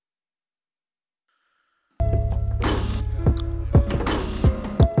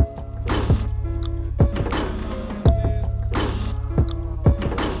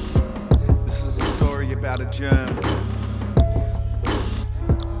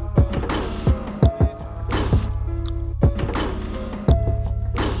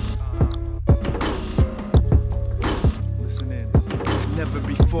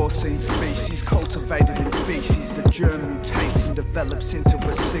develops into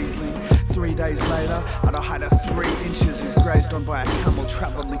a seedling. 3 days later, at a height of 3 inches, he's grazed on by a camel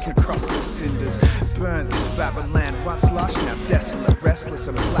travelling across the cinders. Burnt this barren land, once lush, now desolate, restless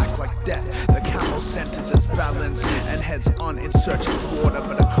and black like death. The camel centers its balance and heads on in search of water,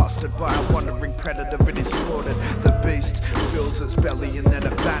 but accosted by a wandering predator, it is slaughtered. The beast fills its belly and then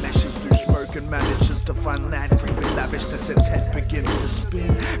it vanishes through smoke and manages to find land green with lavishness. Its head begins to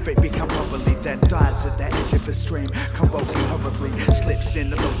spin, feet become wobbly, then dies at the edge of a stream, convulsing horribly, slips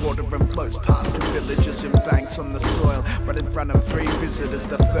into the water and floats past 2 villagers in banks on the soil, but in front of 3 visitors.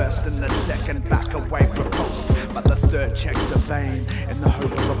 The first and the second back away repulsed, but the third checks a vein in the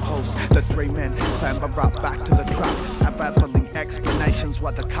hope of a pulse. The 3 men clamber up back to the truck, unraveling explanations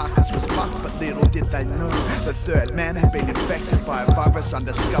why the carcass was fucked, but little did they know the third man had been infected by a virus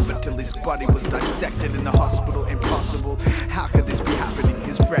undiscovered till his body was dissected in the hospital. Impossible, how could this be happening?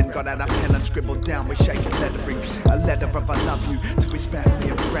 His friend got out a pen and scribbled down with shaky lettering a letter of I love you to his family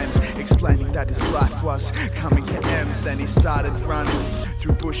and friends, explaining that his life was coming to ends. Then he started running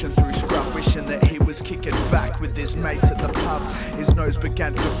through bush and through scrub, wishing that he was kicking back with his mates at the pub. His nose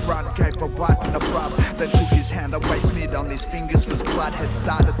began to run, gave a wipe and a rub, then took his hand away, smeared on his fingers was blood. Had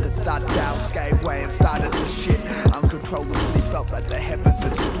started to thud, doubts gave way and started to shit uncontrollably, felt like the heavens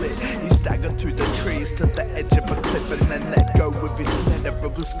had split. He staggered through the trees to the edge of a cliff and then let go with his letter.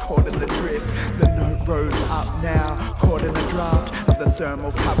 It was caught in the drift. The note rose up now, caught in the draft of the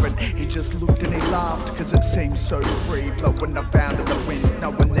thermal current. He just looked and he laughed, cause it seemed so free, blowing around in the wind,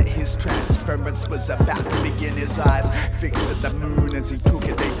 knowing that his transference was about to begin. His eyes fixed at the moon as he took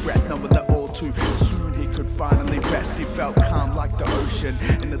a deep breath, knowing that all too soon he could finally rest. He felt calm like the ocean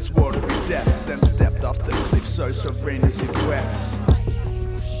in its watery depths, then stepped off the cliff so serene as he wept.